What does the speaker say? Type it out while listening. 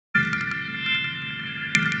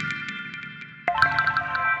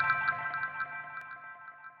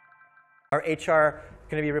Are HR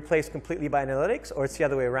going to be replaced completely by analytics, or it's the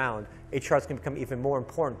other way around? HR is going to become even more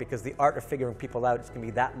important because the art of figuring people out is going to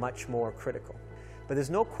be that much more critical. But there's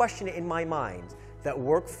no question in my mind that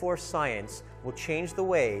workforce science will change the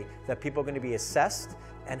way that people are going to be assessed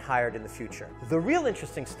and hired in the future. The real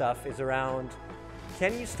interesting stuff is around,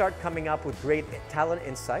 can you start coming up with great talent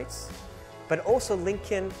insights, but also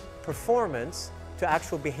link in performance to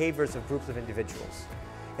actual behaviors of groups of individuals?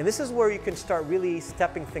 And this is where you can start really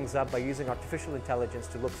stepping things up by using artificial intelligence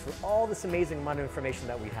to look through all this amazing amount of information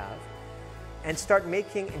that we have and start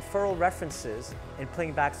making inferral references and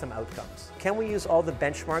playing back some outcomes. Can we use all the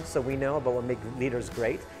benchmarks that we know about what makes leaders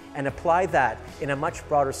great and apply that in a much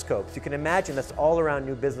broader scope? So you can imagine that's all around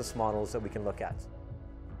new business models that we can look at.